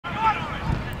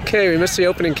Okay, we missed the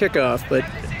opening kickoff, but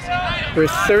we're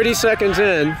 30 seconds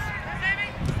in.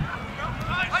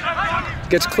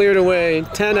 Gets cleared away.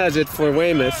 10 has it for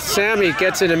Weymouth. Sammy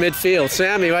gets it in midfield.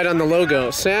 Sammy right on the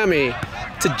logo. Sammy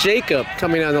to Jacob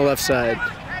coming on the left side.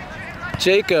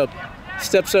 Jacob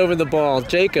steps over the ball.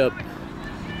 Jacob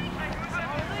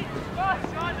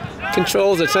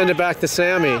controls it, send it back to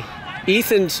Sammy.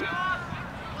 Ethan's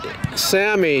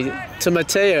Sammy to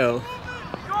Mateo.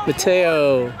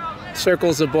 Mateo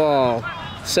circles the ball,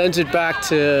 sends it back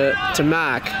to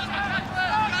Mac.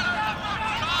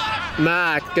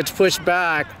 Mac gets pushed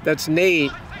back. That's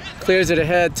Nate. Clears it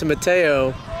ahead to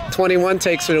Mateo. 21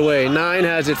 takes it away. 9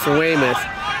 has it for Weymouth.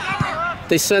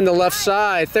 They send the left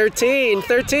side. 13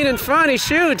 in front. He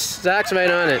shoots. Zach's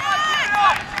right on it.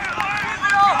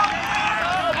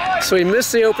 So he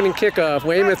missed the opening kickoff.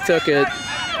 Weymouth took it.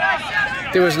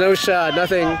 There was no shot.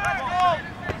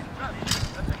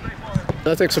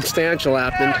 Nothing substantial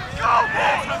happened.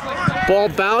 Ball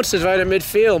bounces right at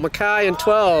midfield. Mackay in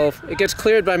 12. It gets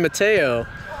cleared by Mateo.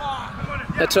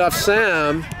 That's off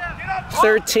Sam.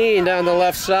 13 down the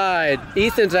left side.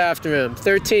 Ethan's after him.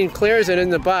 13 clears it in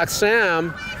the box.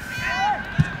 Sam.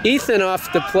 Ethan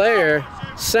off the player.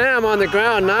 Sam on the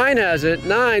ground. 9 has it.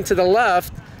 9 to the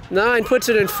left. 9 puts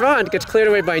it in front. Gets cleared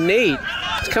away by Nate.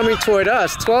 It's coming toward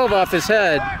us. 12 off his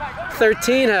head.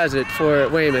 13 has it for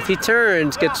Weymouth. He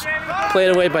turns. Gets played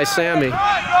away by Sammy.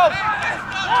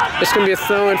 It's going to be a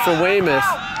throw-in for Weymouth.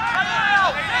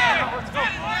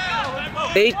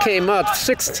 8 came up.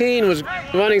 16 was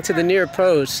running to the near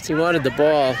post. He wanted the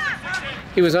ball.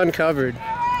 He was uncovered.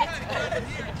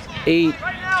 8.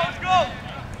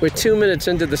 We're 2 minutes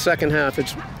into the second half.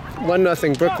 It's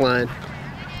 1-0 Brookline.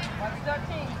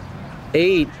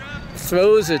 8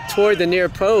 throws it toward the near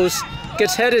post.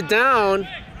 Gets headed down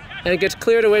and gets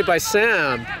cleared away by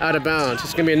Sam out of bounds.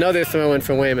 It's going to be another throw-in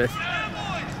for Weymouth.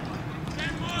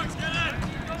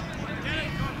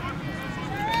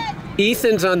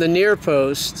 Ethan's on the near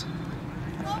post.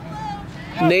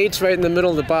 Nate's right in the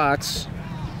middle of the box.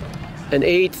 And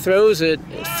 8 throws it.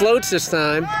 It floats this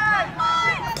time.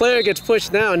 Player gets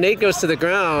pushed down. Nate goes to the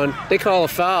ground. They call a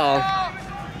foul.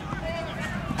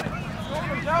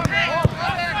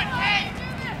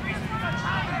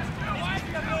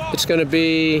 It's going to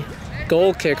be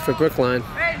goal kick for Brookline.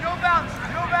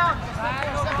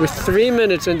 We're 3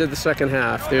 minutes into the second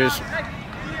half. There's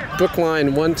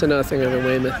Brookline 1-0 over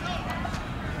Weymouth.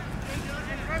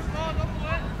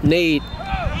 Nate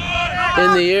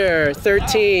in the air,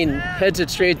 13, heads it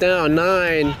straight down,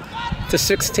 9 to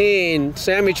 16.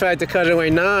 Sammy tried to cut it away,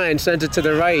 9, sends it to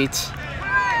the right.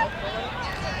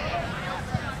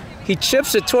 He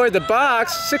chips it toward the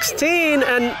box, 16,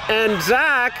 and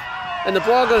Zach, and the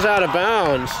ball goes out of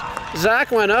bounds.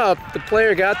 Zach went up, the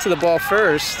player got to the ball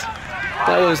first.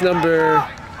 That was number...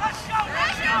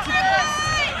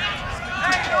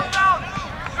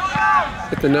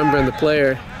 Get the number and the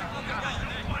player.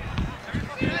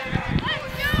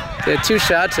 They had 2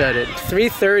 shots at it.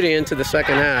 3:30 into the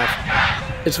second half.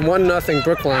 It's 1-0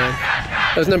 Brookline.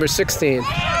 That was number 16.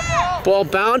 Ball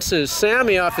bounces.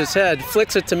 Sammy off his head.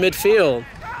 Flicks it to midfield.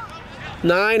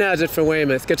 9 has it for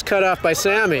Weymouth. Gets cut off by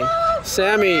Sammy.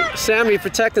 Sammy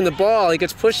protecting the ball. He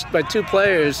gets pushed by 2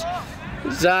 players.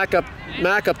 Mac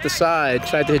up the side.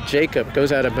 Tried to hit Jacob.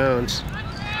 Goes out of bounds.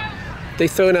 They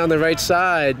throw down the right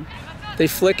side. They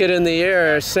flick it in the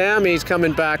air. Sammy's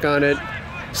coming back on it.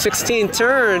 16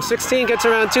 turns. 16 gets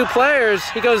around 2 players.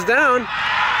 He goes down.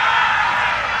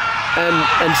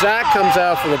 And Zach comes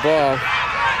out for the ball.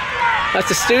 That's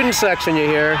the student section you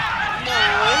hear.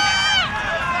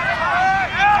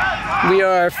 We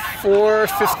are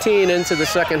 4:15 into the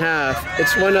second half.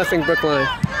 It's 1-0 Brookline.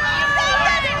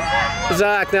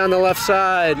 Zach down the left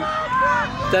side.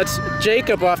 That's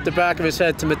Jacob off the back of his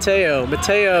head to Mateo.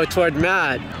 Mateo toward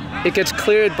Matt. It gets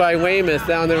cleared by Weymouth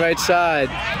down the right side.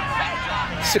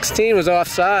 16 was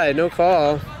offside, no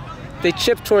call. They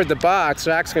chip toward the box.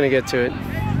 Zach's going to get to it.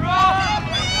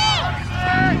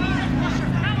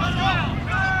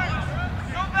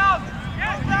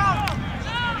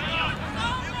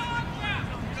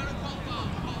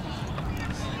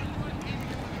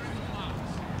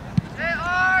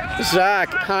 Zach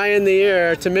high in the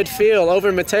air to midfield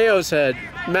over Mateo's head.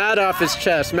 Matt off his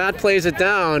chest. Matt plays it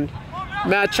down.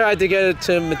 Matt tried to get it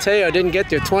to Mateo, didn't get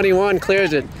there. 21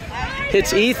 clears it.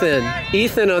 Hits Ethan.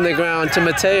 Ethan on the ground to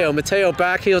Mateo. Mateo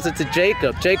backheels it to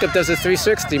Jacob. Jacob does a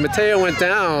 360. Mateo went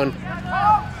down.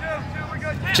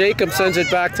 Jacob sends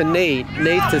it back to Nate.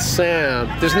 Nate to Sam.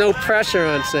 There's no pressure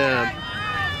on Sam.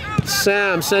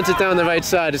 Sam sends it down the right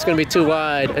side. It's going to be too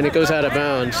wide, and it goes out of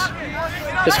bounds.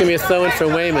 It's going to be a throw-in for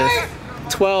Weymouth.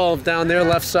 12 down their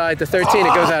left side to 13.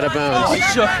 It goes out of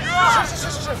bounds.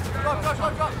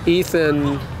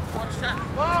 Ethan.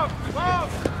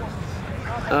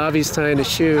 Avi's tying his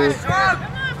shoe.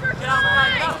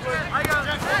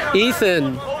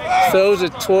 Ethan throws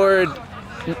it toward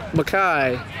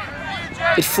Mackay.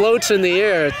 It floats in the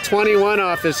air. 21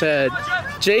 off his head.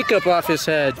 Jacob off his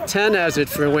head. 10 has it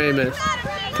for Weymouth.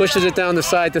 Pushes it down the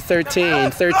side to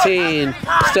 13. 13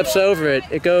 steps over it.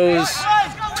 It goes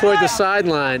toward the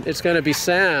sideline. It's going to be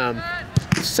Sam.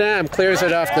 Sam clears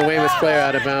it off the Weymouth player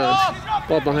out of bounds.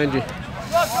 Ball behind you.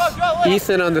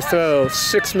 Ethan on the throw.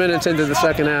 6 minutes into the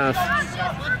second half.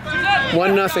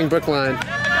 1-0 Brookline.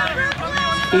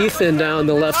 Ethan down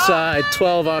the left side.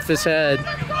 12 off his head.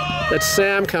 That's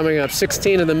Sam coming up.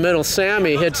 16 in the middle.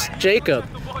 Sammy hits Jacob.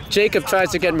 Jacob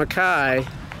tries to get Mackay.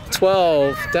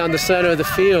 12 down the center of the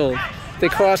field. They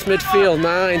cross midfield.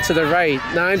 9 to the right.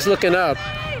 9's looking up.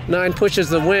 9 pushes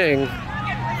the wing.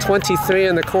 23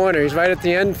 in the corner. He's right at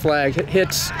the end flag.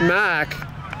 Hits Mac.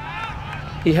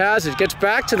 He has it. Gets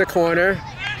back to the corner.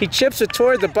 He chips it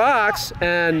toward the box,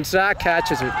 and Zach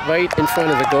catches it right in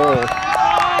front of the goal.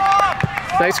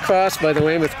 Nice cross by the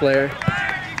Weymouth player.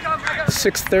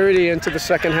 6:30 into the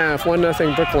second half.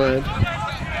 1-0 Brookline.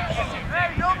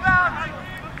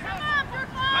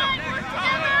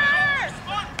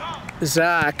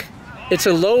 Zach. It's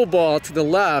a low ball to the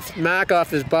left. Mac off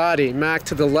his body. Mac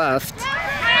to the left.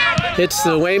 Hits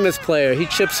the Weymouth player. He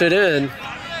chips it in.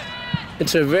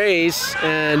 It's a race,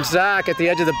 and Zach at the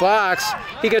edge of the box.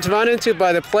 He gets run into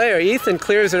by the player. Ethan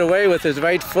clears it away with his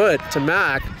right foot to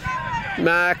Mac.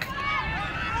 Mac.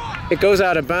 It goes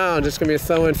out of bounds. It's going to be a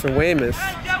throw-in for Weymouth.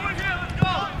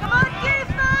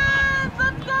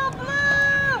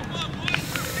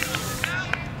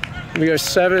 We are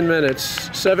 7 minutes,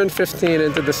 7:15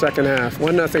 into the second half.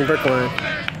 1-0 Brookline.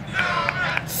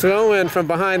 Throw in from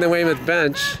behind the Weymouth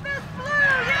bench.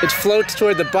 It floats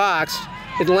toward the box.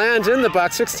 It lands in the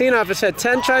box. 16 off his head.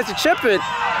 10 tries to chip it,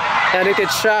 and it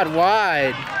gets shot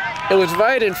wide. It was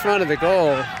right in front of the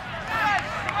goal.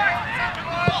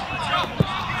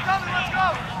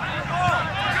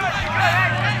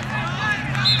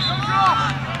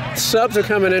 Subs are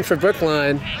coming in for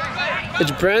Brookline.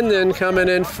 It's Brendan coming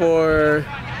in for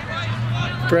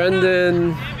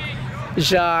Brendan,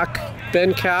 Jacques,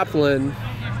 Ben Kaplan.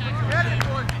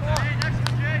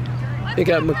 You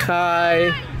got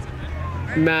Mackay,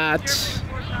 Matt,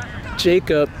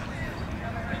 Jacob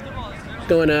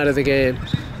going out of the game.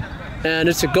 And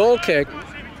it's a goal kick.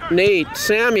 Nate,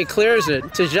 Sammy clears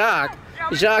it to Jacques.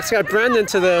 Jacques got Brendan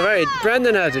to the right.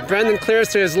 Brendan has it. Brendan clears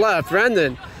to his left.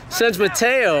 Brendan sends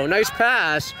Mateo. Nice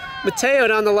pass. Mateo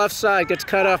down the left side gets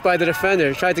cut off by the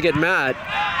defender. Tried to get Matt.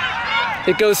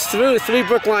 It goes through 3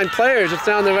 Brookline players. It's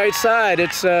down the right side.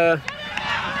 It's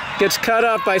gets cut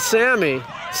off by Sammy.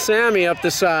 Sammy up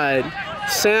the side.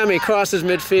 Sammy crosses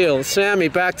midfield. Sammy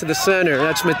back to the center.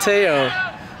 That's Mateo.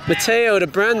 Mateo to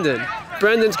Brendan.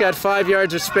 Brendan's got 5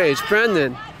 yards of space.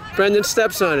 Brendan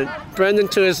steps on it. Brendan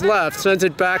to his left, sends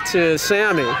it back to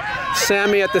Sammy.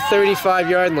 Sammy at the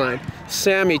 35-yard line.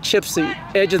 Sammy chips the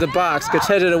edge of the box, gets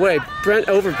headed away.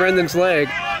 Over Brendan's leg.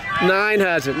 9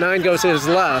 has it. 9 goes to his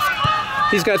left.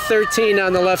 He's got 13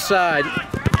 on the left side.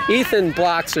 Ethan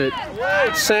blocks it.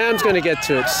 Sam's going to get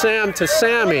to it. Sam to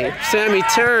Sammy. Sammy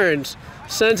turns,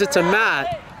 sends it to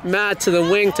Matt. Matt to the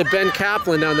wing to Ben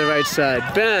Kaplan down the right side.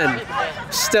 Ben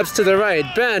steps to the right.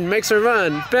 Ben makes a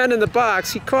run. Ben in the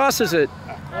box. He crosses it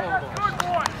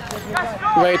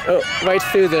right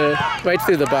through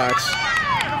the box.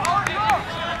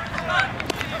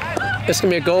 It's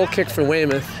gonna be a goal kick for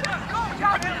Weymouth.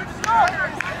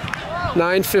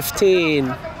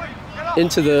 9:15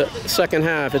 into the second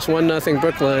half. It's 1-0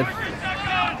 Brookline.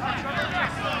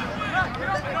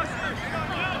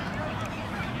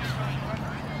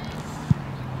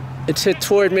 It's hit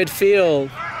toward midfield.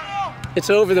 It's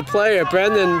over the player.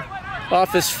 Brendan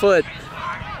off his foot.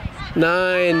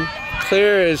 9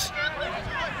 clears.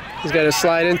 He's got to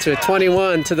slide into it.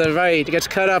 21 to the right. He gets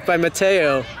cut off by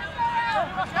Mateo.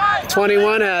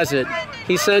 21 has it.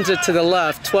 He sends it to the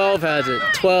left. 12 has it.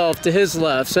 12 to his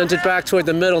left. Sends it back toward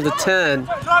the middle to 10.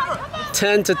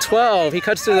 10 to 12. He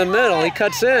cuts to the middle. He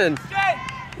cuts in.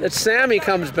 It's Sammy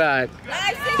comes back.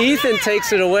 Ethan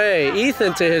takes it away.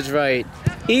 Ethan to his right.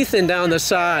 Ethan down the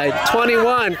side.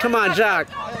 21. Come on, Jacques.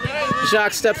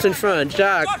 Jacques steps in front.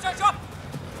 Jacques.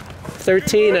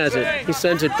 13 has it. He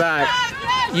sends it back.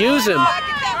 Use him.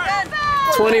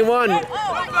 21.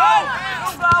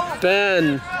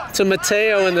 Ben to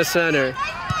Mateo in the center.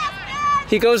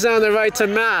 He goes down the right to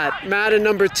Matt. Matt in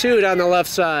number 2 down the left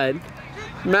side.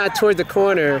 Matt toward the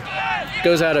corner.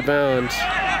 Goes out of bounds.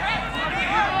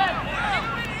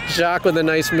 Jacques with a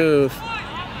nice move.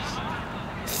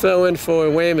 Throw in for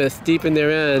Weymouth, deep in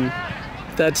their end.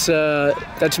 That's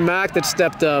Mac that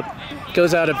stepped up.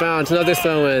 Goes out of bounds. Another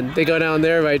throw in. They go down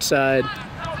their right side.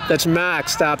 That's Mac,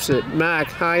 stops it. Mac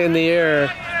high in the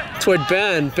air toward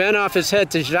Ben. Ben off his head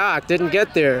to Jacques. Didn't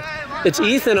get there. It's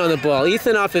Ethan on the ball.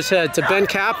 Ethan off his head to Ben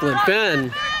Kaplan.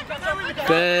 Ben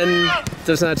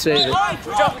does not save it.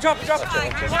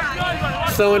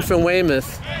 Throw in from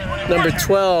Weymouth. Number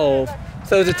 12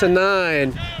 throws it to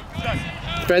 9.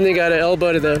 Brendan got an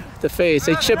elbow to the face.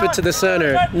 They chip it to the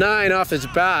center. 9 off his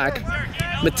back.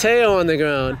 Mateo on the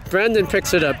ground. Brendan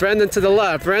picks it up. Brendan to the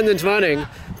left. Brendan's running.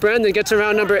 Brendan gets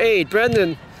around number 8.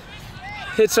 Brendan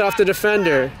hits off the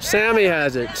defender. Sammy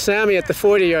has it. Sammy at the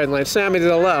 40-yard line. Sammy to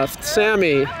the left.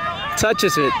 Sammy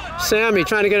touches it. Sammy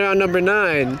trying to get around number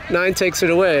 9. 9 takes it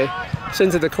away. It's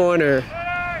into the corner.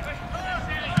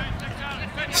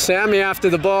 Sammy after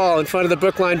the ball in front of the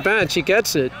Brookline bench. He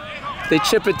gets it. They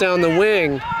chip it down the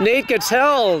wing. Nate gets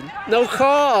held. No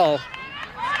call.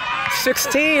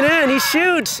 16 in. He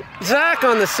shoots. Zach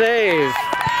on the save.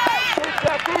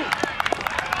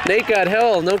 Nate got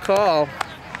held. No call.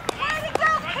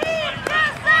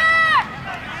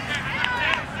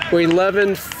 We're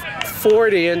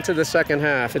 11:40 into the second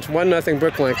half. It's 1-0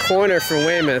 Brookline. Corner for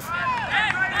Weymouth.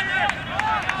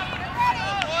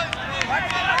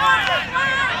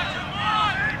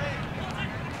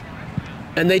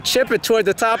 And they chip it toward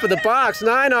the top of the box.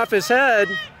 9 off his head.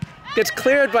 Gets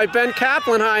cleared by Ben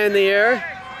Kaplan high in the air.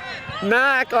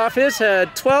 Mac off his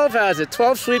head. 12 has it.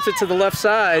 12 sweeps it to the left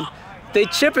side. They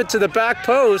chip it to the back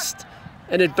post,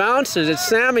 and it bounces. It's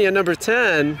Sammy and number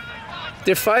 10.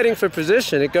 They're fighting for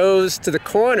position. It goes to the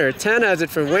corner. 10 has it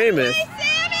for Weymouth.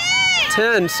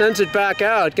 10 sends it back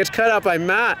out. Gets cut out by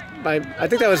Matt. I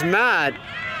think that was Matt.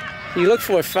 He looked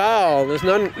for a foul. There's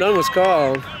none was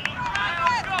called.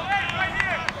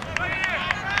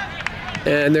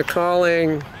 And they're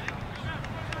calling,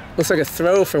 looks like a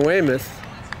throw for Weymouth.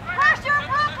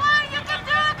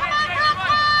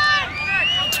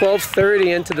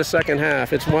 12:30 into the second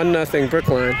half. It's 1-0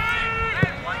 Brookline.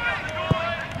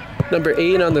 Number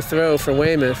 8 on the throw for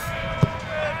Weymouth.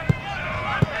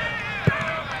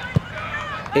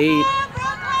 8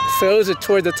 throws it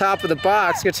toward the top of the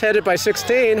box. Gets headed by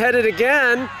 16. Headed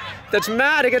again. That's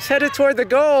Matt. It gets headed toward the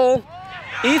goal.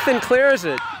 Ethan clears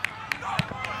it.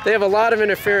 They have a lot of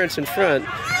interference in front.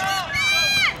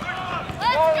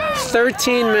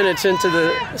 13 minutes into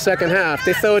the second half.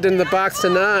 They throw it in the box to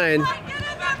 9.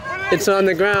 It's on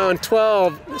the ground.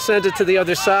 12 sends it to the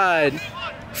other side.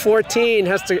 14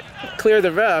 has to clear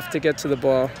the ref to get to the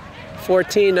ball.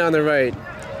 14 on the right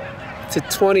to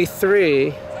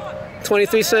 23.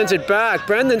 23 sends it back.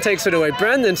 Brendan takes it away.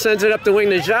 Brendan sends it up the wing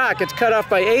to Jacques. It's cut off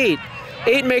by 8.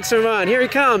 8 makes a run. Here he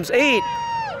comes. 8.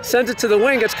 Sends it to the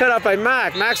wing, gets cut off by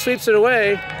Mac. Mac sweeps it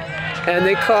away, and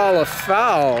they call a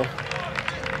foul.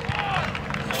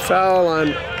 Foul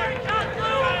on,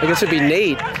 I guess it'd be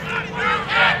Nate.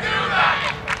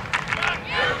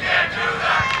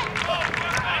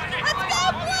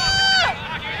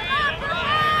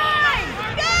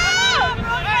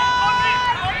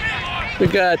 We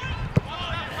got,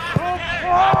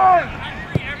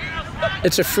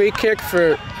 it's a free kick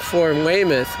for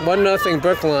Weymouth. 1-0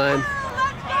 Brookline.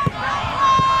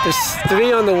 There's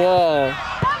 3 on the wall.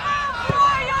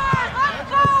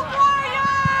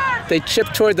 They chip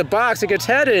toward the box. It gets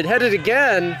headed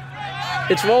again.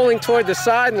 It's rolling toward the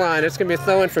sideline. It's going to be a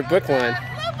throw-in for Brookline.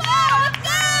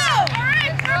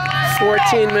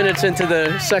 14 minutes into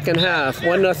the second half.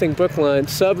 1-0 Brookline.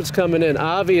 Sub is coming in.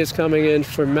 Avi is coming in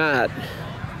for Matt.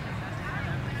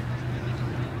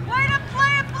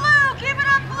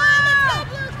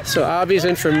 So Avi's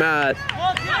in for Matt.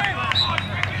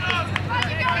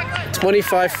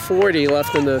 25:40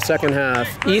 left in the second half.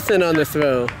 Ethan on the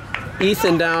throw.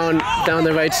 Ethan down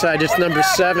the right side. It's number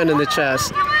 7 in the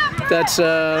chest. That's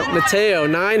Mateo.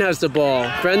 9 has the ball.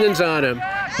 Brendan's on him.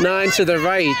 9 to the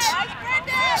right.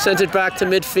 Sends it back to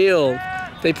midfield.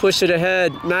 They push it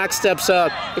ahead. Max steps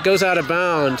up. It goes out of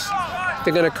bounds.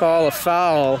 They're going to call a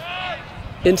foul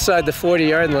inside the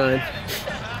 40-yard line.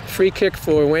 Free kick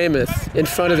for Weymouth in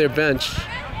front of their bench.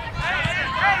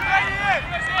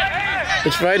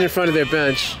 It's right in front of their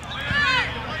bench.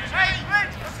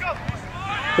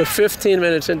 We're 15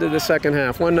 minutes into the second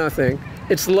half. 1-0.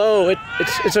 It's low.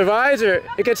 It's a riser.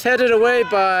 It gets headed away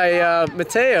by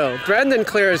Mateo. Brendan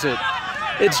clears it.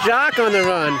 It's Jacques on the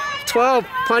run. 12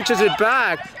 punches it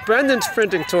back. Brendan's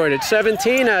sprinting toward it.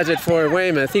 17 has it for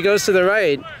Weymouth. He goes to the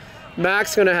right.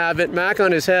 Mac's going to have it. Mac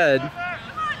on his head.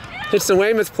 Hits the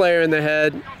Weymouth player in the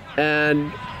head,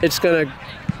 and it's going to,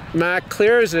 Mac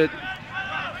clears it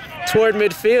toward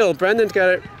midfield. Brendan's got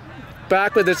it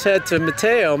back with his head to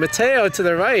Mateo. Mateo to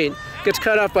the right, gets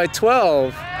cut off by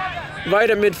 12. Right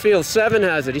at midfield, 7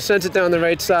 has it. He sends it down the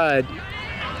right side.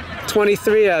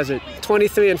 23 has it.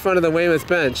 23 in front of the Weymouth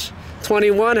bench.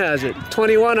 21 has it.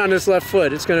 21 on his left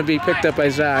foot. It's going to be picked up by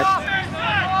Zach.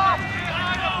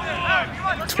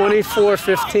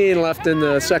 24-15 left in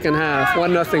the second half.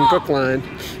 1-0 Brookline.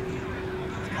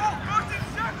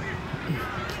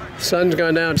 Sun's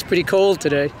gone down. It's pretty cold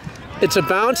today. It's a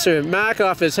bouncer. Mac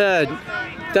off his head.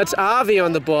 That's Avi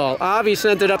on the ball. Avi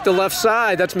sent it up the left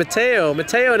side. That's Mateo.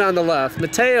 Mateo down the left.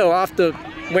 Mateo off the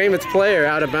Weymouth player,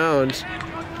 out of bounds.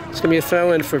 It's going to be a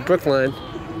throw-in for Brookline.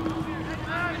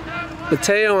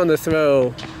 Mateo on the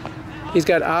throw. He's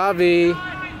got Avi.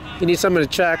 He needs someone to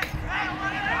check.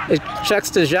 It checks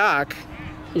to Jacques.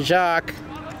 Jacques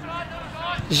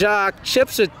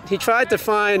chips it. He tried to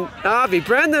find Avi.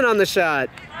 Brendan on the shot.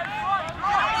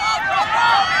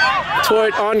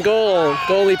 Toward on goal.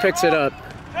 Goalie picks it up.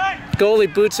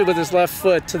 Goalie boots it with his left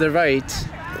foot to the right.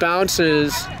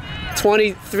 Bounces.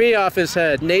 23 off his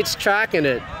head. Nate's tracking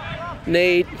it.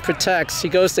 Nate protects. He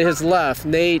goes to his left.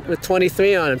 Nate with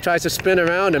 23 on him. Tries to spin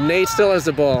around him. Nate still has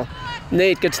the ball.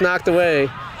 Nate gets knocked away.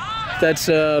 That's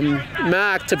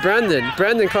Mac to Brendan.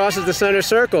 Brendan crosses the center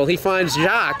circle. He finds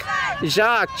Jacques.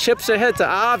 Jacques chips ahead to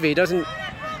Avi.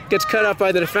 Gets cut up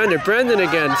by the defender. Brendan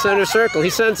again, center circle.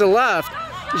 He sends a left.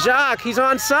 Jacques, he's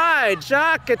onside.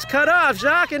 Jacques gets cut off.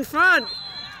 Jacques in front.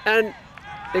 And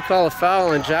they call a foul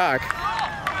on Jacques.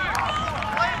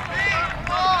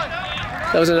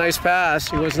 That was a nice pass.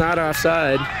 He was not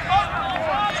offside.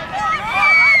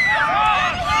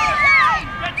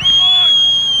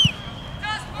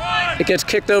 It gets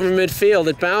kicked over midfield.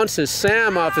 It bounces.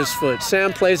 Sam off his foot.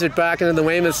 Sam plays it back into the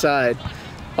Weymouth side.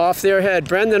 Off their head.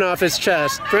 Brendan off his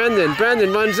chest. Brendan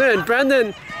runs in.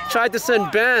 Brendan tried to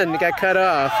send Ben. He got cut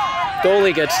off.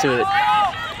 Goalie gets to it.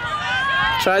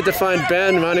 Tried to find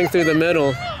Ben running through the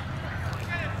middle.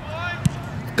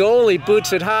 Goalie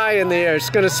boots it high in the air. It's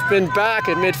going to spin back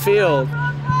at midfield.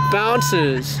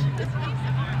 Bounces.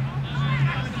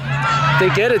 They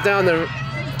get it down the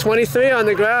 23 on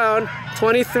the ground.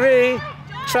 23.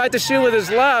 Tried to shoot with his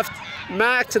left.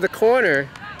 Mac to the corner.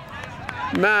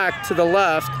 Mac to the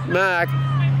left. Mac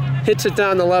hits it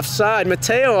down the left side.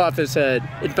 Mateo off his head.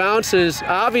 It bounces.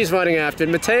 Avi's running after it.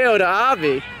 Mateo to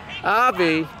Avi.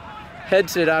 Avi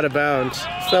heads it out of bounds.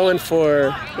 Fell in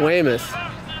for Weymouth.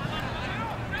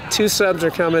 2 subs are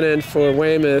coming in for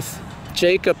Weymouth.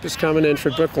 Jacob is coming in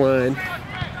for Brookline.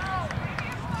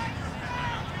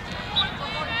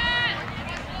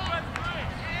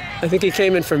 I think he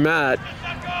came in for Matt.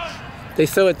 They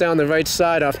throw it down the right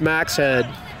side off Mac's head.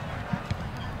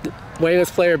 The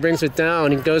Weymouth player brings it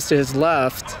down. He goes to his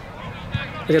left.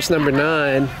 I think it's number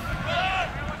 9.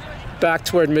 Back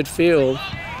toward midfield.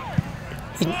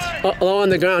 Low on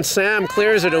the ground. Sam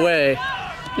clears it away.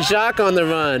 Jacques on the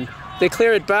run. They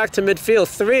clear it back to midfield.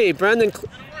 3. Brendan.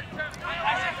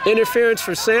 Interference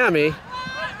for Sammy.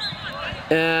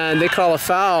 And they call a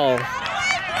foul.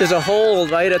 There's a hold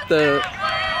right at the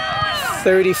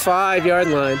 35-yard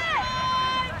line.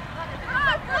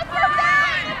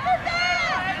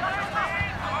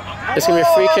 It's going to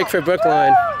be a free kick for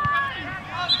Brookline.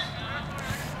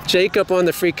 Jacob on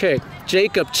the free kick.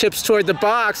 Jacob chips toward the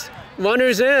box.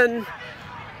 Runner's in.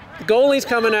 Goalie's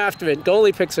coming after it.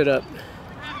 Goalie picks it up.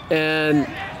 And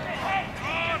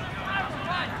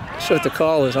so what the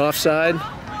call is, offside.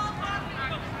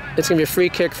 It's going to be a free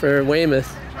kick for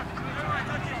Weymouth.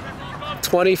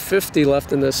 20:50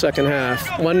 left in the second half.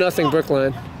 1-0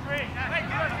 Brookline.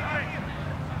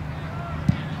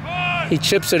 He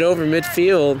chips it over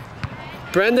midfield.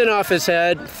 Brendan off his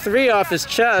head, 3 off his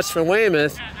chest for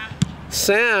Weymouth.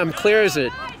 Sam clears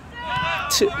it.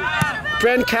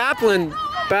 Brent Kaplan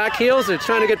back heels it,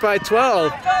 trying to get by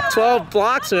 12. 12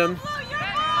 blocks him.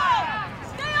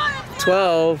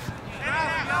 12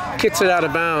 kicks it out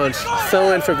of bounds.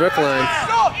 Throw in for Brookline.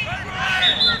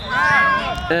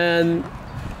 And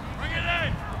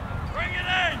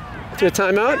to a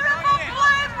timeout.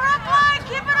 Brookline,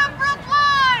 keep it up,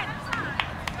 Brookline!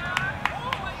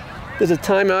 There's a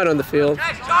timeout on the field.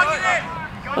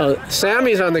 Oh,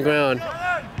 Sammy's on the ground.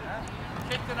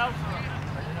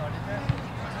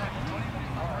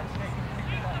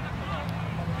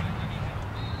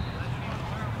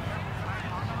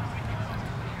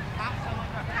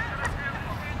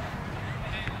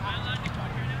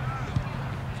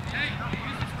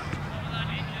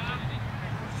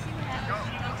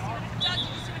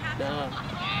 No,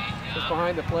 just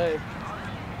behind the play.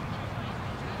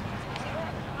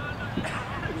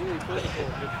 Really physical,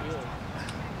 good field.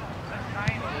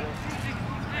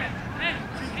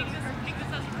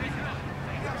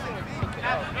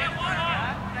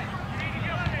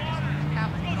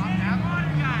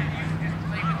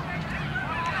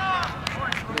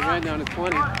 They ran down to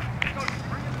 20.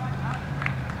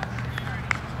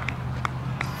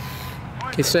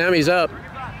 Okay, Sammy's up.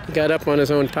 He got up on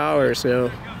his own power, so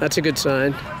that's a good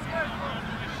sign.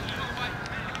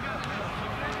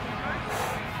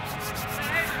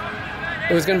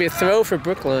 It was going to be a throw for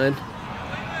Brookline. Come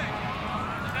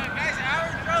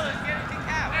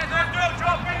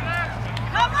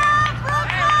on,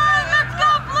 Brookline! Let's go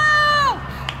blue!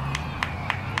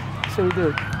 So we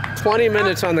do 20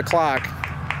 minutes on the clock.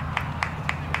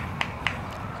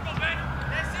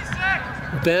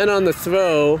 Ben on the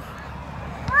throw.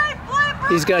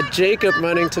 He's got Jacob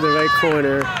running to the right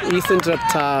corner. Ethan's up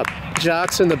top.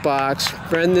 Jock's in the box.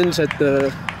 Brendan's at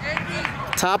the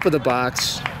top of the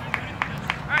box.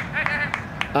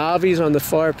 Avi's on the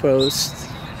far post.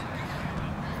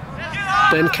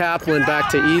 Ben Kaplan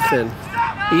back to Ethan.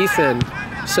 Ethan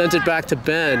sends it back to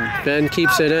Ben. Ben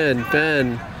keeps it in.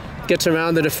 Ben gets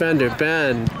around the defender.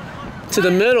 Ben to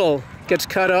the middle. Gets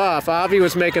cut off. Avi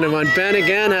was making a run. Ben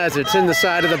again has it. It's in the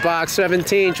side of the box.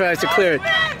 17 tries to clear it.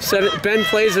 Ben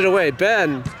plays it away.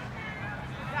 Ben.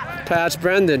 Pass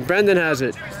Brendan. Brendan has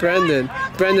it. Brendan.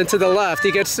 Brendan to the left.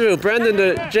 He gets through. Brendan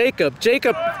to Jacob.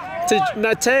 Jacob to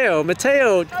Mateo.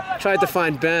 Mateo tried to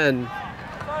find Ben.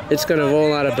 It's going to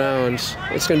roll out of bounds.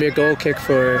 It's going to be a goal kick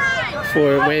for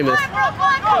Weymouth.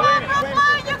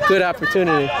 Good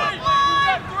opportunity.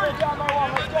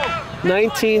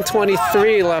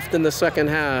 19:23 left in the second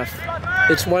half.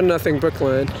 It's 1-0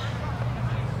 Brookline.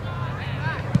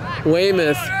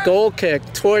 Weymouth, goal kick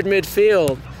toward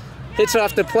midfield. Hits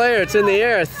off the player, it's in the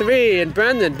air. 3, and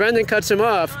Brendan. Brendan cuts him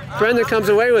off. Brendan comes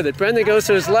away with it. Brendan goes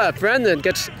to his left. Brendan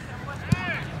gets...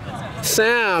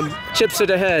 Sam chips it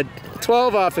ahead.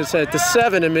 12 off his head to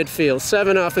 7 in midfield.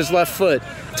 7 off his left foot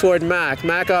toward Mac.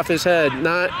 Mac off his head.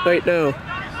 Wait, no.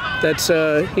 That's,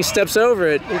 he steps over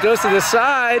it. He goes to the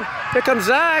side. Here comes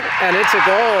Zach, and it's a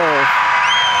goal.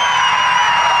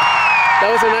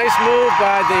 That was a nice move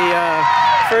by the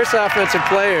first offensive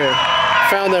player.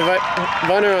 Found the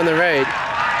runner on the right.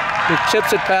 He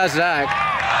chips it past Zach.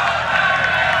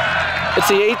 It's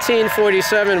the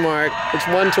 18:47 mark. It's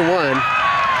 1-1.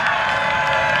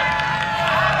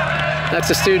 That's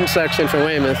the student section for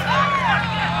Weymouth.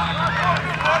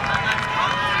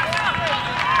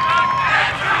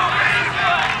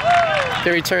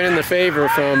 They're returning the favor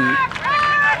from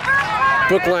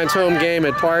Brookline's home game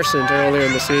at Parsons earlier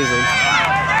in the season.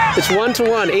 It's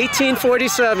 1-1,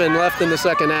 18:47 left in the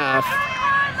second half.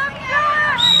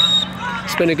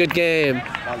 It's been a good game.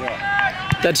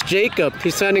 That's Jacob.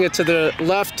 He's sending it to the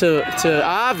left to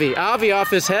Avi. Avi off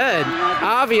his head.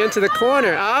 Avi into the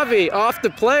corner. Avi off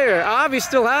the player. Avi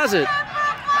still has it.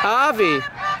 Avi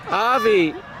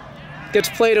gets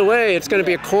played away. It's going to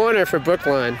be a corner for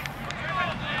Brookline.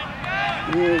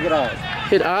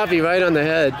 Hit Avi right on the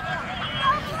head.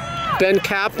 Ben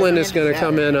Kaplan is going to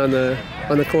come in on the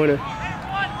corner.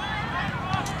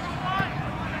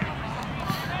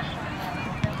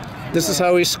 This is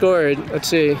how he scored. Let's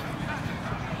see.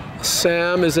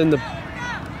 Sam is in the...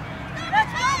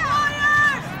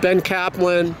 Ben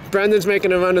Kaplan. Brendan's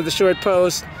making a run to the short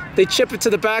post. They chip it to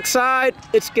the backside.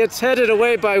 It gets headed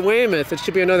away by Weymouth. It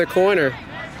should be another corner.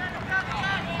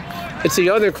 It's the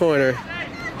other corner.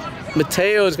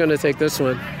 Mateo is going to take this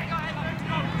one.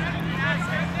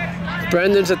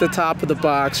 Brendan's at the top of the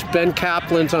box. Ben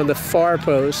Kaplan's on the far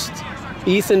post.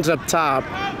 Ethan's up top.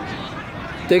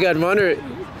 They got runner.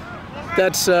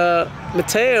 That's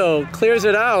Mateo clears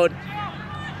it out.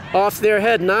 Off their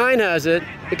head. 9 has it.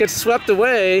 It gets swept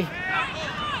away.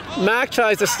 Mac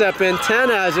tries to step in. 10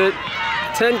 has it.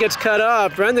 10 gets cut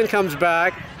off. Brendan comes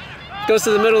back. Goes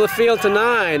to the middle of the field to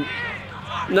 9.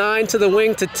 9 to the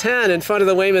wing to 10 in front of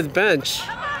the Weymouth bench.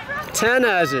 10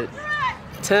 has it.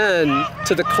 10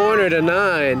 to the corner to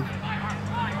 9.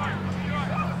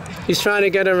 He's trying to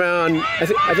get around. I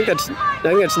think that's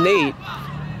Nate.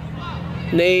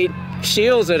 Nate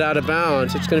shields it out of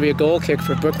bounds. It's going to be a goal kick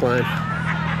for Brookline.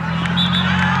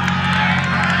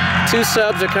 2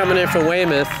 subs are coming in for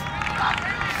Weymouth.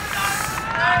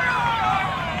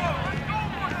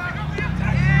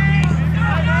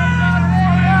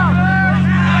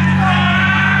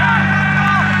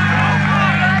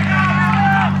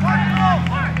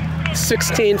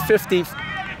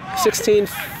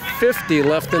 $16.50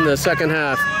 left in the second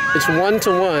half. It's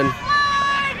 1-1.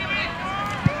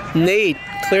 Nate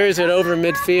clears it over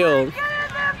midfield.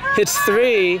 Hits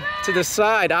 3 to the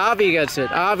side. Avi gets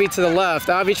it. Avi to the left.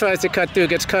 Avi tries to cut through,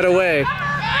 gets cut away.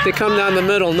 They come down the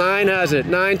middle. 9 has it.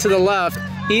 9 to the left.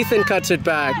 Ethan cuts it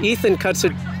back. Ethan cuts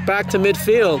it back to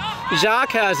midfield.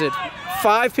 Jacques has it.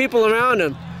 5 people around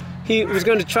him. He was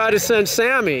going to try to send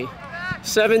Sammy.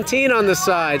 17 on the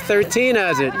side. 13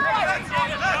 has it.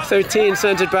 13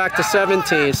 sends it back to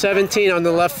 17. 17 on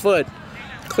the left foot.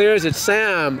 Clears it.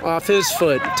 Sam off his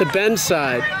foot to Ben's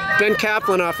side. Ben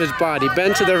Kaplan off his body.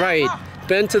 Ben to the right.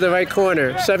 Ben to the right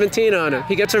corner. 17 on him.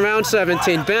 He gets around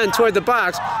 17. Ben toward the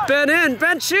box. Ben in.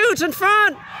 Ben shoots in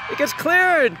front. It gets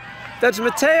cleared. That's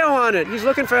Mateo on it. He's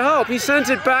looking for help. He sends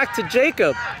it back to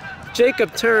Jacob.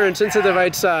 Jacob turns into the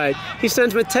right side. He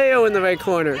sends Mateo in the right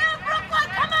corner.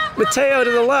 Mateo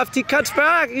to the left. He cuts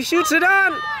back. He shoots it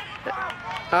on.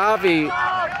 Avi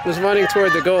was running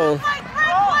toward the goal.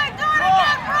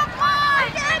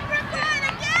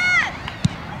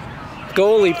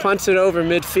 Goalie punts it over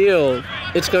midfield.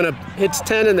 Hits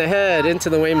 10 in the head into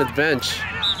the Weymouth bench.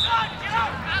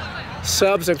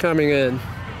 Subs are coming in.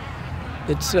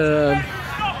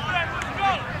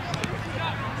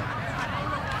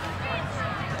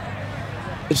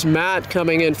 It's Matt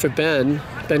coming in for Ben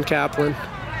Kaplan.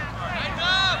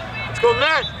 Let's go,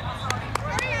 Matt.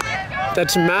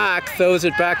 That's Mac, throws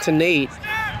it back to Nate.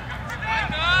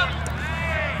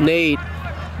 Nate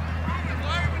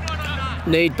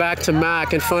back to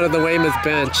Mac in front of the Weymouth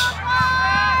bench.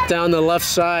 Down the left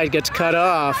side, gets cut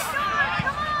off.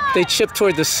 They chip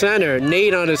toward the center.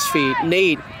 Nate on his feet.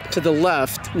 Nate to the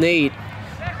left. Nate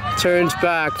turns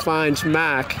back, finds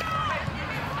Mac.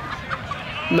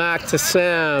 Mac to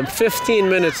Sam. 15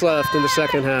 minutes left in the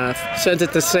second half. Sends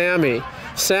it to Sammy.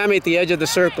 Sammy at the edge of the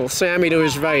circle. Sammy to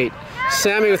his right.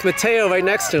 Sammy with Mateo right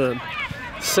next to him.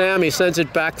 Sammy sends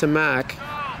it back to Mac.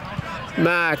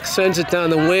 Mac sends it down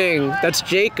the wing. That's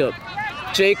Jacob.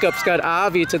 Jacob's got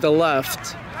Avi to the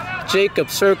left. Jacob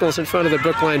circles in front of the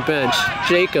Brookline bench.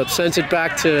 Jacob sends it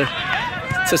back to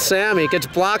Sammy. Gets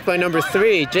blocked by number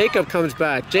 3. Jacob comes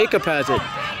back. Jacob has it.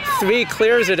 3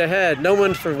 clears it ahead. No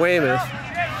one for Weymouth.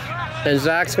 And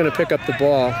Zach's going to pick up the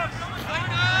ball.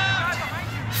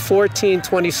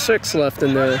 14:26 left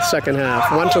in the second half.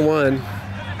 1-1.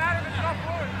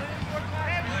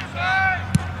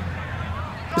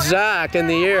 Zach in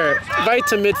the air, right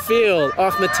to midfield,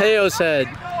 off Mateo's head.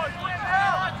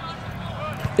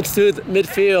 It's through the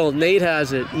midfield. Nate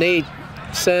has it. Nate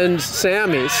sends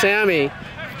Sammy. Sammy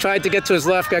tried to get to his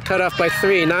left, got cut off by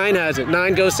 3. 9 has it.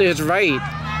 9 goes to his right.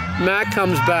 Mac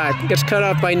comes back, gets cut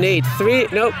off by Nate. 3,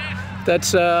 nope.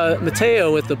 That's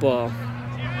Mateo with the ball.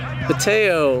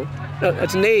 Mateo, no,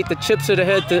 that's Nate that chips it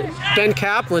ahead to Ben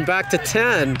Kaplan, back to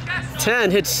 10.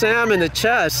 10 hits Sam in the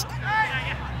chest.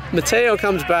 Mateo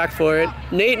comes back for it.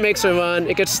 Nate makes a run.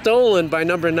 It gets stolen by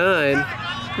number 9.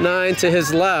 9 to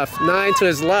his left. 9 to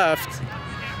his left.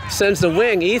 Sends the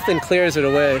wing. Ethan clears it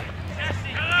away.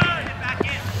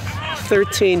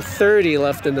 13:30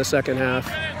 left in the second half.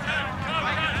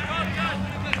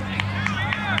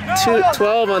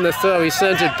 12 on the throw. He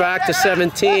sends it back to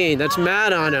 17. That's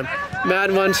Matt on him. Matt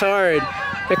runs hard.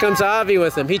 Here comes Avi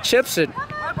with him. He chips it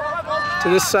to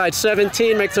this side.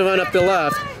 17 makes a run up the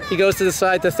left. He goes to the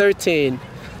side to 13.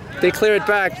 They clear it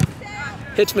back.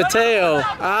 Hits Mateo.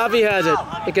 Avi has it.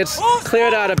 It gets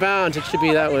cleared out of bounds. It should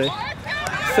be that way.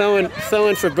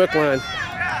 Throwing for Brookline.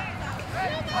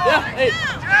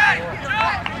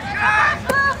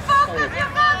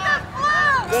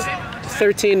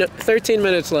 13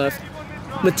 minutes left.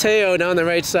 Mateo down the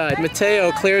right side.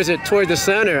 Mateo clears it toward the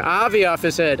center. Avi off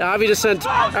his head. Avi sends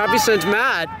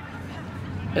Matt.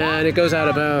 And it goes out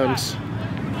of bounds.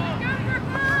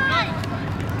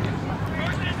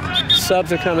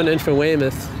 Subs are coming in for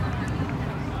Weymouth.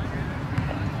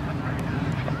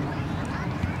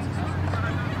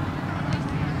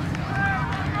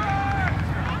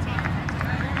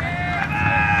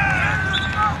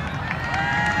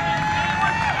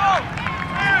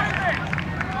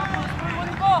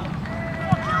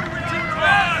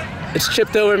 It's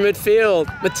chipped over midfield.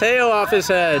 Mateo off his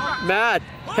head. Matt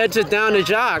heads it down to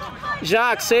Jacques.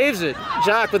 Jacques saves it.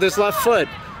 Jacques with his left foot.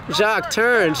 Jacques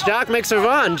turns. Jacques makes a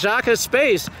run. Jacques has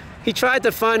space. He tried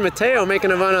to find Mateo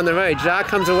making a run on the right. Jacques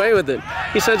comes away with it.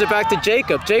 He sends it back to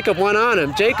Jacob. Jacob one on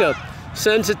him. Jacob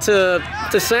sends it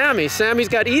to Sammy. Sammy's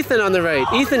got Ethan on the right.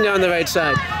 Ethan down the right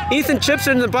side. Ethan chips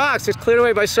it in the box. It's cleared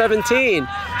away by 17.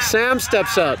 Sam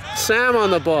steps up. Sam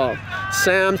on the ball.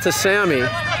 Sam to Sammy.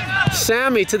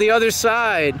 Sammy to the other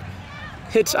side.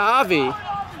 Hits Avi.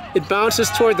 It bounces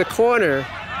toward the corner.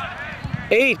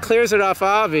 8 clears it off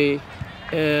Avi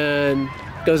and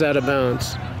goes out of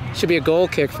bounds. Should be a goal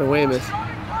kick for Weymouth.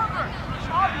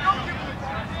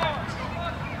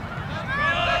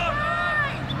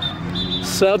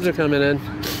 Subs are coming in.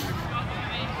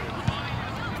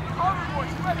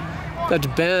 That's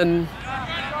Ben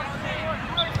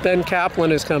Ben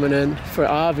Kaplan is coming in for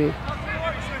Avi.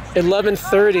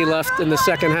 11:30 left in the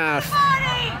second half.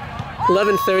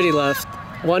 11:30 left.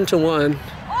 1-1.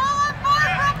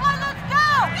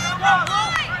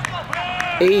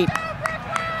 8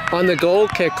 on the goal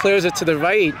kick, clears it to the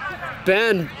right.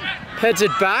 Ben heads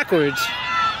it backwards.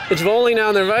 It's rolling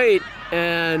down the right,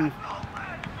 and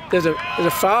there's a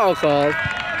foul called.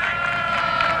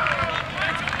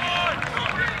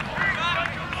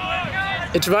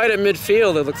 It's right at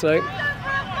midfield, it looks like.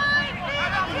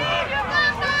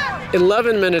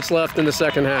 11 minutes left in the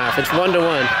second half. It's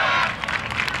 1-1.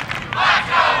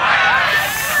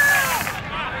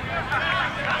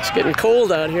 It's getting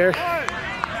cold out here.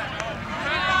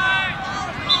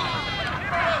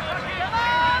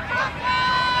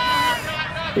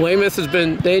 Weymouth has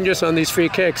been dangerous on these free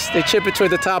kicks. They chip it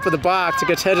toward the top of the box. It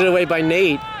gets headed away by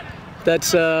Nate.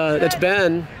 That's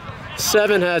Ben.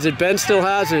 7 has it. Ben still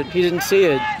has it. He didn't see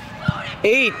it.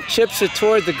 8 chips it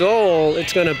toward the goal.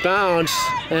 It's going to bounce,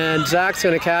 and Zach's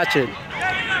going to catch it.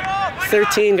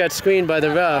 13 got screened by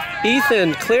the ref.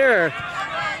 Ethan, clear.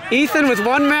 Ethan with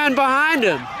one man behind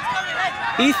him.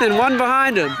 Ethan, one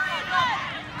behind him.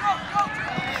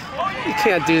 You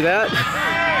can't do that.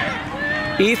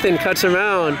 Ethan cuts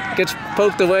around, gets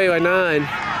poked away by 9.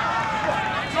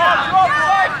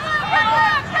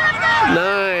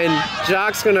 9,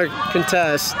 Jock's gonna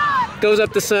contest. Goes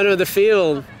up the center of the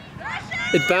field.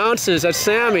 It bounces at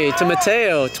Sammy to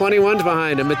Mateo. 21's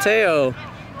behind him. Mateo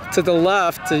to the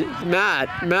left to Matt.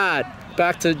 Matt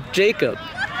back to Jacob.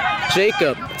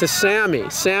 Jacob to Sammy.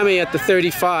 Sammy at the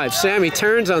 35. Sammy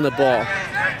turns on the ball.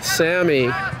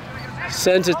 Sammy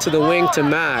sends it to the wing to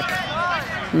Mac.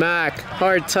 Mac,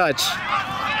 hard touch.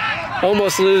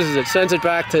 Almost loses it. Sends it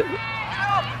back to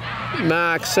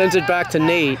Mac. Sends it back to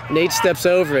Nate. Nate steps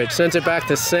over it. Sends it back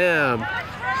to Sam.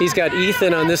 He's got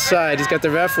Ethan on this side. He's got the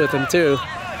ref with him too.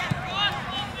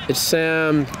 It's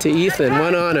Sam to Ethan.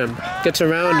 One on him. Gets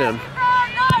around him.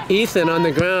 Ethan on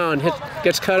the ground.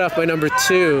 Gets cut off by number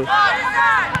 2.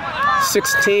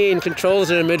 16 controls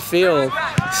it in midfield.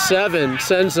 7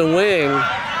 sends the wing.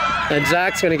 And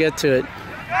Zach's going to get to it.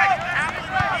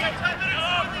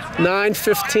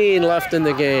 9:15 left in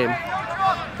the game.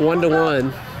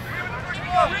 1-1.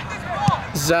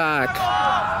 Zach,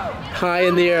 high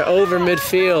in the air, over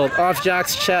midfield, off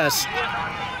Jack's chest.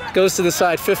 Goes to the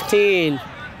side, 15.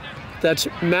 That's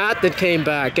Matt that came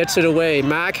back, gets it away.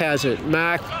 Mac has it.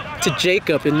 Mac to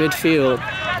Jacob in midfield.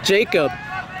 Jacob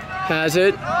has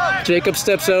it. Jacob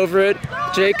steps over it.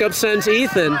 Jacob sends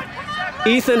Ethan.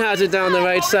 Ethan has it down the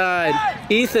right side.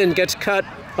 Ethan gets cut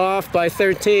off by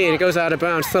 13. It goes out of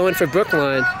bounds. Throw in for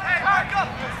Brookline.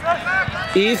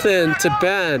 Ethan to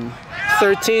Ben.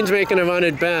 13's making a run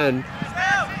at Ben.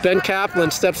 Ben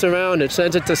Kaplan steps around it,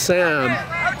 sends it to Sam.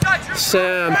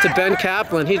 Sam to Ben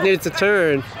Kaplan. He needs to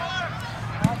turn.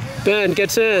 Ben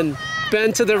gets in.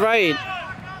 Ben to the right.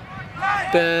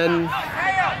 Ben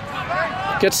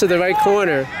gets to the right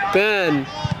corner. Ben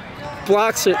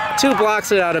blocks it. 2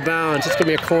 blocks it out of bounds. It's going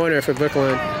to be a corner for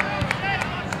Brookline.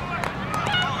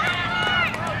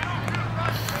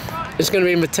 It's going to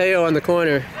be Mateo on the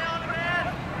corner.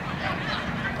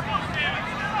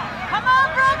 Come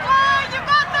on, Brookline! You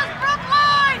got this,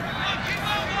 Brookline!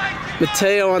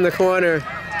 Mateo on the corner. Feel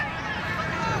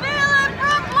it,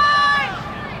 Brookline!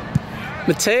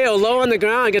 Mateo low on the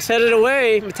ground, gets headed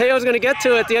away. Mateo's going to get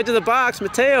to it at the edge of the box.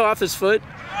 Mateo off his foot.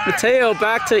 Mateo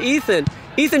back to Ethan.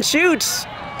 Ethan shoots.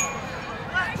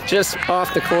 Just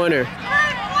off the corner.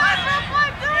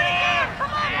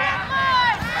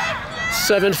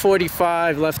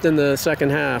 7:45 left in the second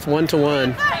half.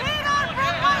 1-1.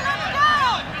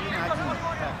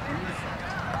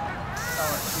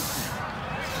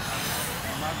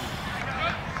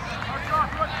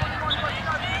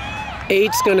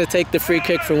 8's going to take the free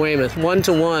kick for Weymouth.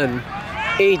 1-1.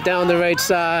 8 down the right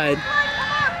side.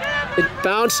 It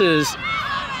bounces,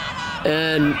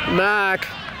 and Mac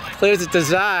clears it to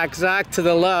Zach. Zach to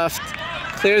the left,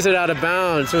 clears it out of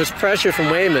bounds. So it's pressure from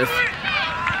Weymouth.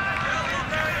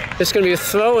 It's going to be a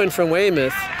throw-in from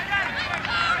Weymouth.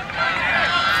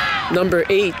 Number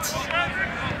 8.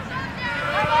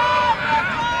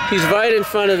 He's right in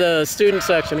front of the student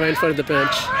section, right in front of the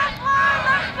bench.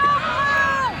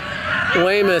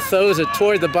 Weymouth throws it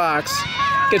toward the box.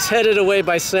 Gets headed away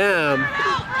by Sam.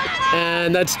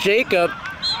 And that's Jacob.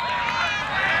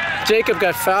 Jacob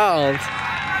got fouled.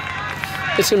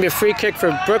 It's going to be a free kick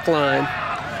for Brookline.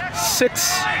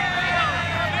 6.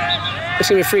 It's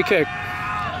going to be a free kick.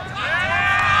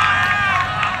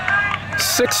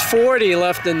 6:40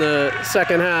 left in the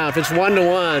second half. It's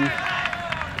 1-1.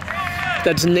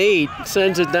 That's Nate.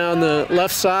 Sends it down the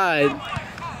left side.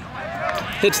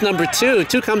 hits number 2.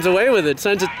 2 comes away with it,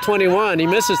 sends it to 21. He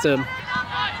misses him.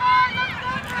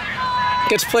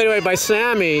 Gets played away by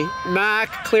Sammy.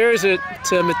 Mac clears it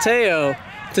to Mateo,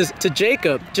 to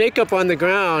Jacob. Jacob on the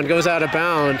ground, goes out of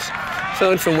bounds.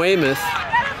 Thrown from Weymouth.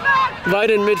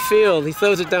 Right in midfield, he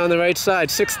throws it down the right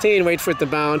side. 16, wait for it to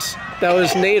bounce. That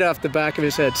was Nate off the back of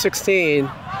his head. 16,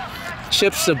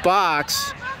 chips the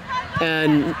box,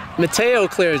 and Mateo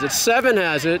clears it. 7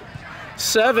 has it.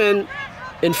 7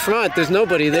 in front, there's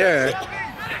nobody there.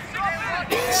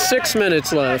 6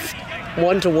 minutes left,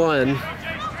 1-1.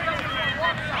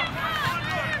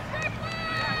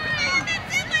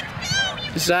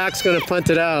 Zach's gonna punt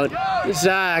it out.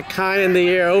 Zach, high in the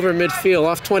air, over midfield,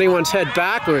 off 21's head,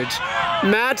 backwards.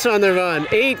 Matt's on the run.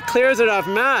 8 clears it off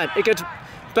Matt. It gets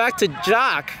back to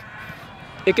Jock.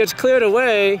 It gets cleared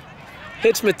away,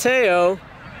 hits Mateo.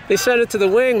 They send it to the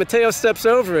wing. Mateo steps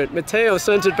over it. Mateo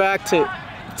sends it back to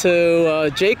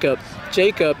Jacob.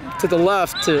 Jacob to the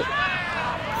left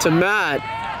to Matt.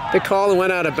 The call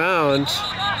went out of bounds.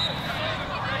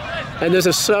 And there's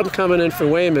a sub coming in for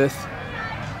Weymouth.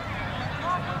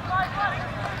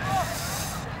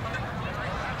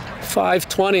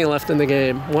 5:20 left in the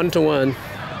game, 1-1.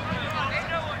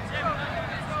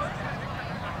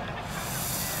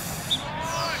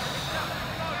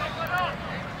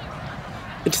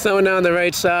 It's thrown down the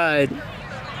right side.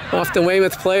 Off the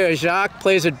Weymouth player, Jacques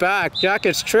plays it back. Jacques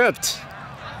gets tripped,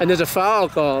 and there's a foul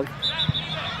called.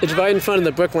 It's right in front of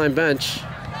the Brookline bench.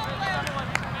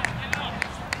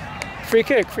 Free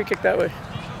kick that way.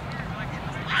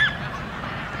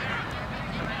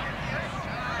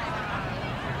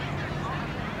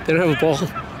 They don't have a ball.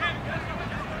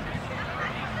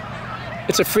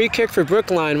 It's a free kick for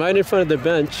Brookline right in front of the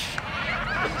bench.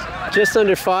 Just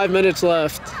under 5 minutes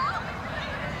left.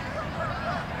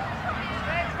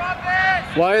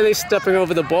 Why are they stepping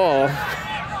over the ball?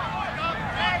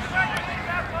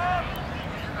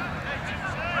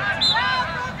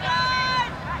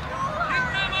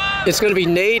 It's going to be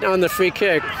Nate on the free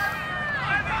kick.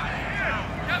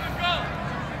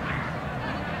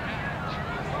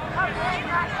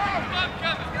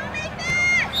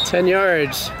 10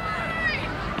 yards.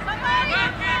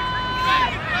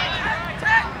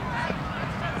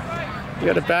 You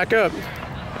got to back up.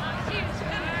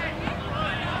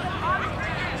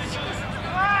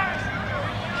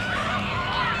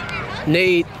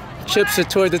 Nate chips it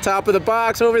toward the top of the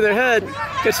box, over their head,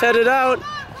 gets headed out.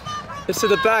 It's to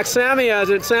the back. Sammy has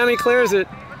it. Sammy clears it.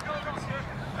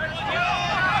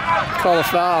 Call a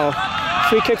foul.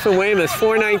 Free kick from Weymouth.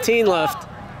 4:19 left.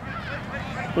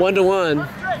 1-1.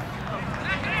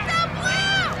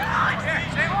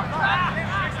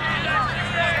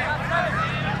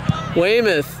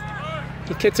 Weymouth.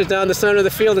 He kicks it down the center of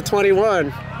the field at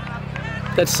 21.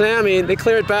 That's Sammy. They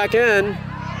clear it back in.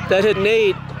 That hit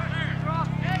Nate.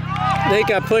 Nate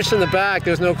got pushed in the back.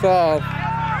 There's no call.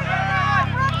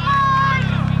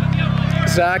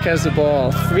 Zach has the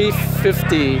ball.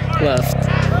 3:50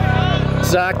 left.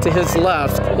 Zach to his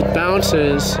left. It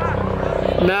bounces.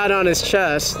 Matt on his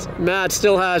chest. Matt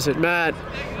still has it. Matt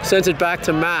sends it back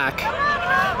to Mac.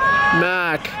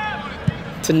 Mac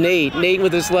to Nate. Nate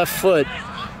with his left foot.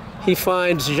 He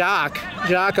finds Jacques.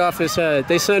 Jacques off his head.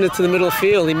 They send it to the middle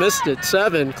field. He missed it.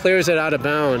 7. Clears it out of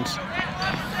bounds.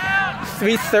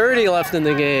 3:30 left in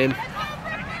the game.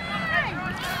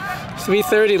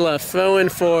 3:30 left. Throw in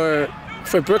for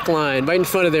Brookline, right in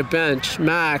front of their bench.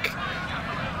 Mac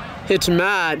hits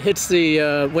Matt, hits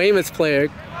the Weymouth player,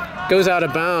 goes out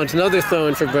of bounds. Another throw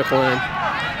in for Brookline.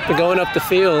 They're going up the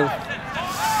field.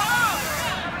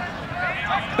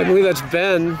 I believe that's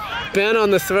Ben. Ben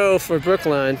on the throw for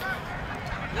Brookline.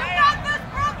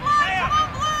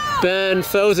 Ben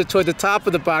throws it toward the top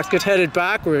of the box, gets headed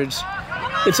backwards.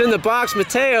 It's in the box.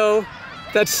 Mateo.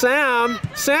 That's Sam.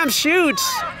 Sam shoots.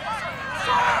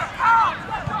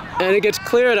 And it gets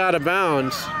cleared out of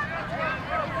bounds.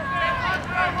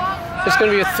 It's going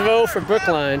to be a throw for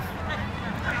Brookline.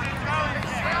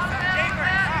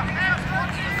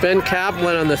 Ben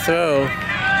Kaplan on the throw.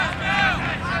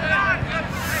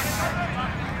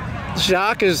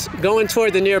 Jacques is going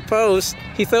toward the near post.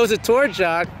 He throws it toward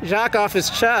Jacques. Jacques off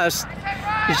his chest.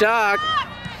 Jacques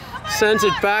sends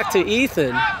it back to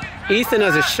Ethan. Ethan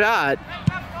has a shot.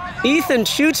 Ethan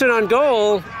shoots it on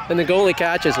goal, and the goalie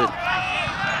catches it.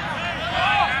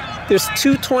 There's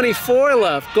 2:24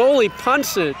 left. Goalie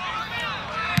punts it.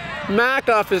 Mac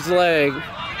off his leg.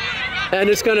 And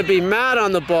it's going to be Matt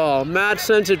on the ball. Matt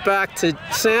sends it back to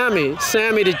Sammy.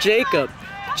 Sammy to Jacob.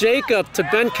 Jacob to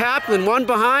Ben Kaplan, one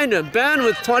behind him. Ben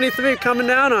with 23 coming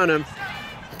down on him.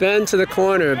 Ben to the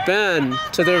corner. Ben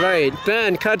to the right.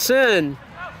 Ben cuts in.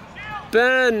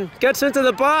 Ben gets into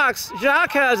the box.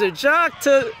 Jacques has it. Jacques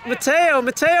to Mateo.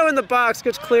 Mateo in the box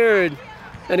gets cleared,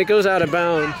 and it goes out of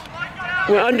bounds.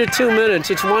 We're under 2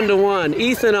 minutes. It's 1-1.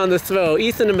 Ethan on the throw.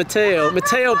 Ethan to Mateo.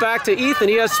 Mateo back to Ethan.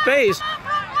 He has space.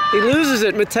 He loses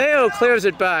it. Mateo clears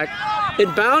it back.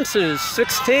 It bounces.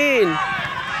 16.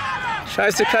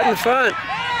 Tries to cut in front.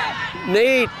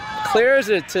 Nate clears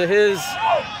it to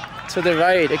the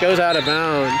right. It goes out of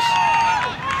bounds.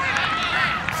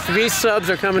 3 subs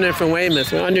are coming in from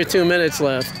Weymouth. We're under 2 minutes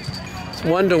left. It's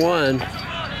 1-1.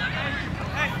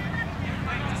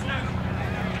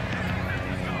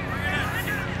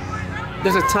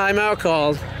 There's a timeout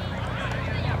called.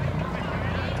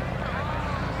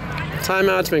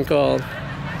 Timeout's been called.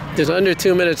 There's under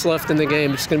 2 minutes left in the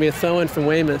game. It's going to be a throw-in from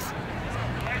Weymouth.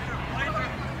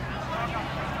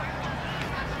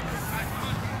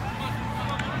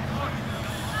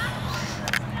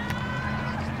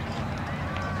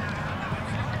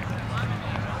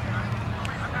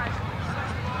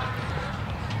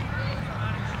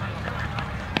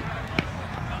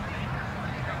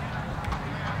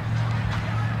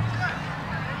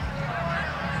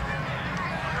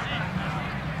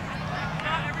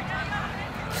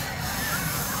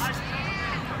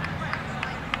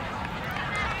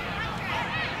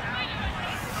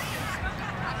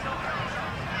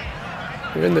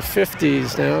 We're in the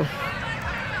 50s now.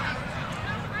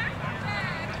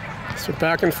 It's a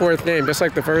back and forth game, just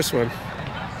like the first one.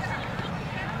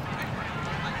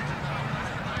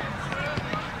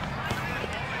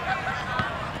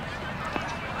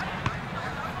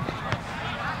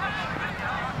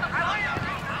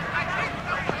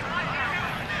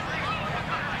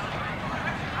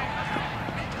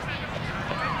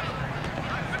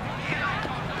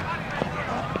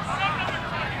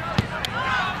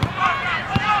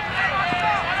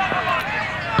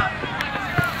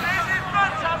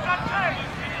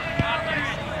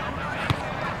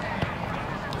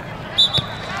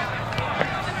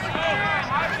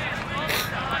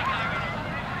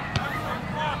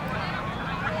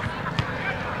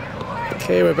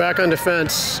 Okay, we're back on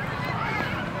defense.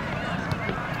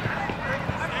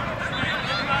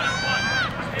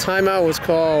 Timeout was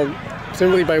called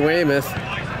simply by Weymouth.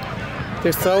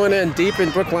 They're throwing in deep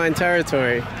in Brookline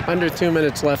territory. Under 2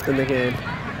 minutes left in the game.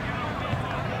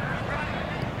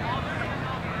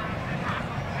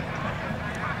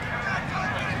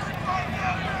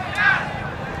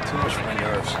 Too much for my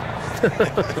nerves.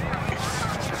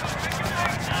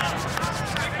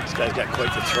 This guy's got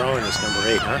quite the throw in this number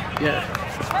 8, huh? Yeah.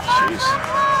 Jeez.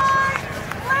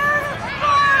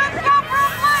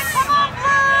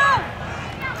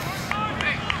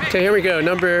 Okay, here we go.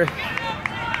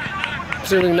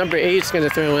 Presuming number 8's going to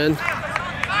throw in.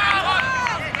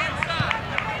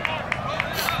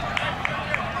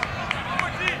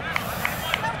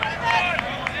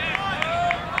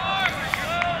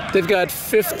 They've got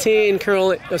 16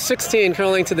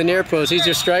 curling to the near post. He's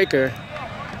your striker.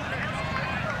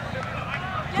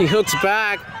 He hooks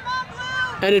back,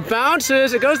 and it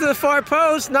bounces. It goes to the far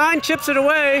post. 9 chips it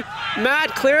away.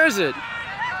 Matt clears it.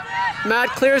 Matt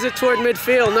clears it toward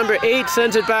midfield. Number 8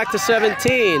 sends it back to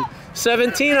 17.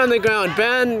 17 on the ground.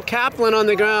 Ben Kaplan on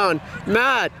the ground.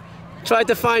 Matt tried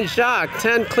to find Jacques.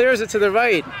 10 clears it to the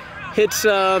right. Hits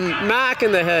Mac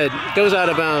in the head. Goes out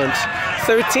of bounds.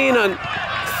 13 on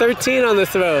the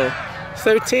throw.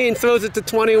 13 throws it to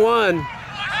 21.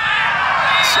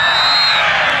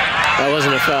 That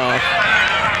wasn't a foul.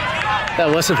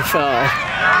 That wasn't a foul.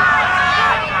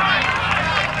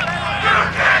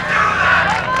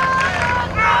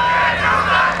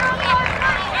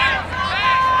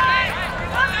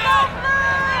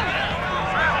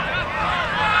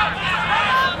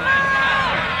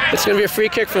 It's going to be a free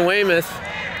kick from Weymouth.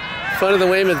 In front of the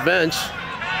Weymouth bench.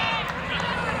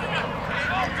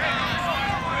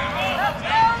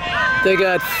 They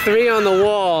got 3 on the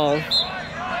wall.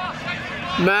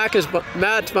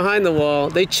 Matt's behind the wall.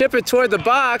 They chip it toward the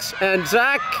box, and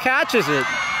Zach catches it.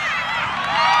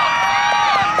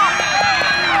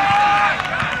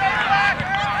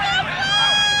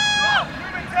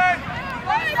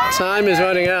 Time is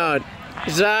running out.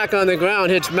 Zach on the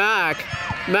ground hits Mac.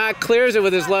 Mac clears it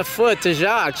with his left foot to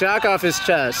Jacques. Jacques off his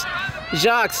chest.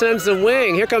 Jacques sends the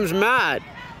wing. Here comes Matt.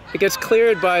 It gets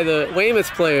cleared by the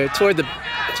Weymouth player toward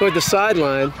the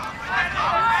sideline.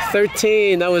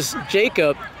 13, that was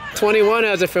Jacob. 21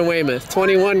 has it for Weymouth.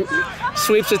 21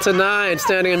 sweeps it to 9,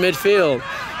 standing in midfield.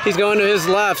 He's going to his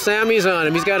left. Sammy's on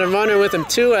him. He's got a runner with him.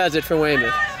 2 has it for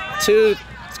Weymouth. 2,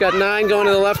 he's got 9 going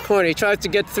to the left corner. He tries to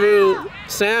get through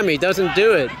Sammy, doesn't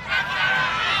do it.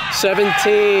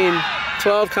 17,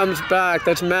 12 comes back.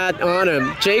 That's Matt on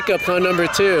him. Jacob on number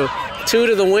 2. 2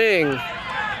 to the wing.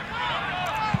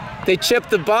 They chip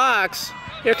the box.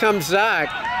 Here comes Zach.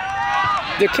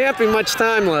 There can't be much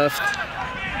time left.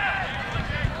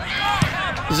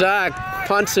 Zach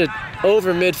punts it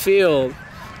over midfield.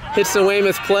 Hits the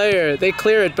Weymouth player. They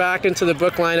clear it back into the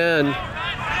Brookline end.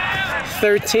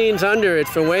 13's under it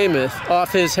for Weymouth.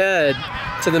 Off his head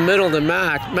to the middle to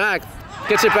Mac. Mac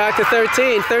gets it back to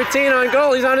 13. 13 on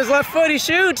goal. He's on his left foot. He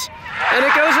shoots. And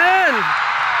it goes in.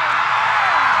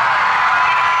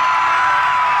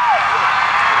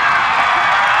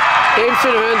 Game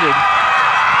should have ended.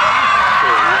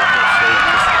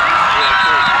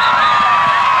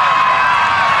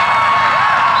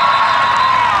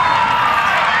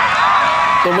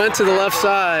 It went to the left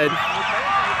side.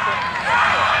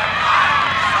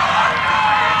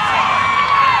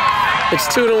 It's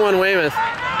 2-1 Weymouth.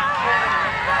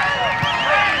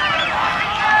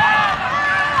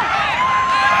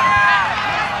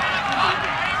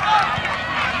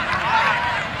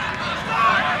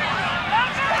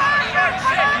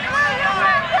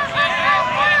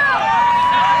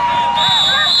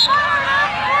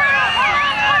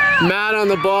 Matt on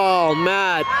the ball.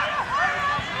 Matt.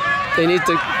 They need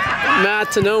to.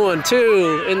 Matt to no one.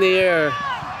 2 in the air.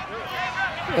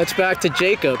 That's back to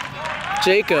Jacob.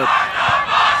 Jacob.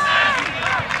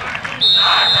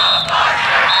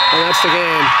 And that's the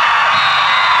game.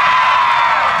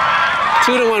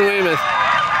 2-1 Weymouth.